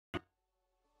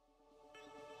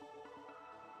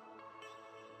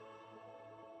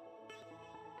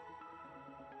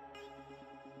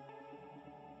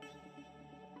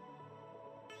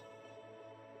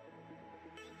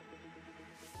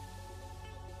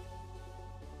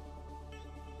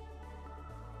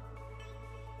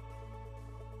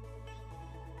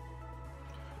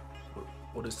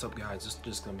What is up, guys? This is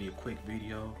just gonna be a quick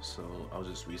video. So I was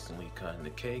just recently cutting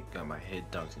the cake, got my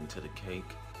head dunked into the cake,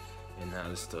 and now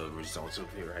it's the results of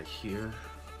it right here.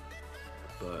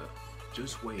 But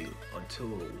just wait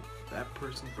until that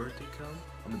person's birthday comes.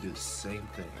 I'm gonna do the same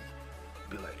thing.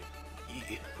 Be like,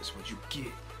 yeah, that's what you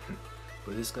get.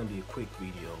 But it's gonna be a quick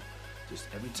video. Just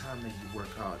every time that you work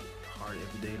out hard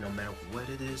every day, no matter what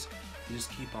it is, you just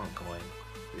keep on going.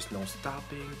 There's no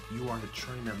stopping. You are the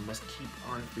train that must keep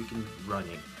on freaking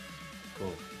running.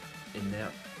 Well, in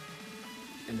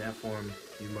that form,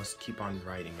 you must keep on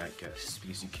riding, I guess,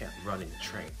 because you can't run in the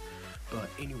train. But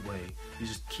anyway, you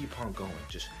just keep on going.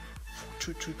 Just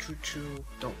choo choo choo choo.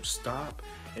 Don't stop,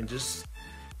 and just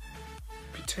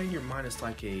pretend your mind is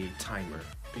like a timer,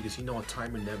 because you know a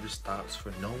timer never stops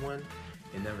for no one.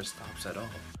 It never stops at all.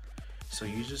 So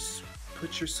you just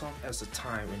put yourself as a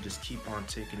time and just keep on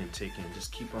taking and taking and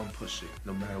just keep on pushing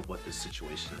no matter what the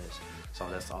situation is. So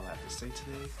that's all I have to say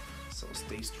today. So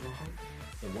stay strong.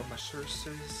 And what my shirt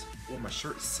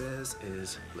says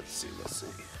is, let's see.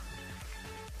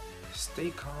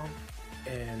 Stay calm.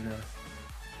 And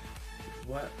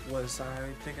what was I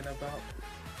thinking about?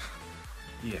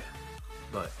 Yeah,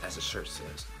 but as the shirt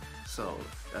says. So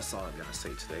that's all I gotta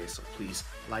say today. So please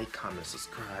like, comment,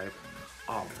 subscribe,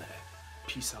 all that.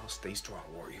 Peace out, stay strong,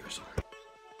 warriors.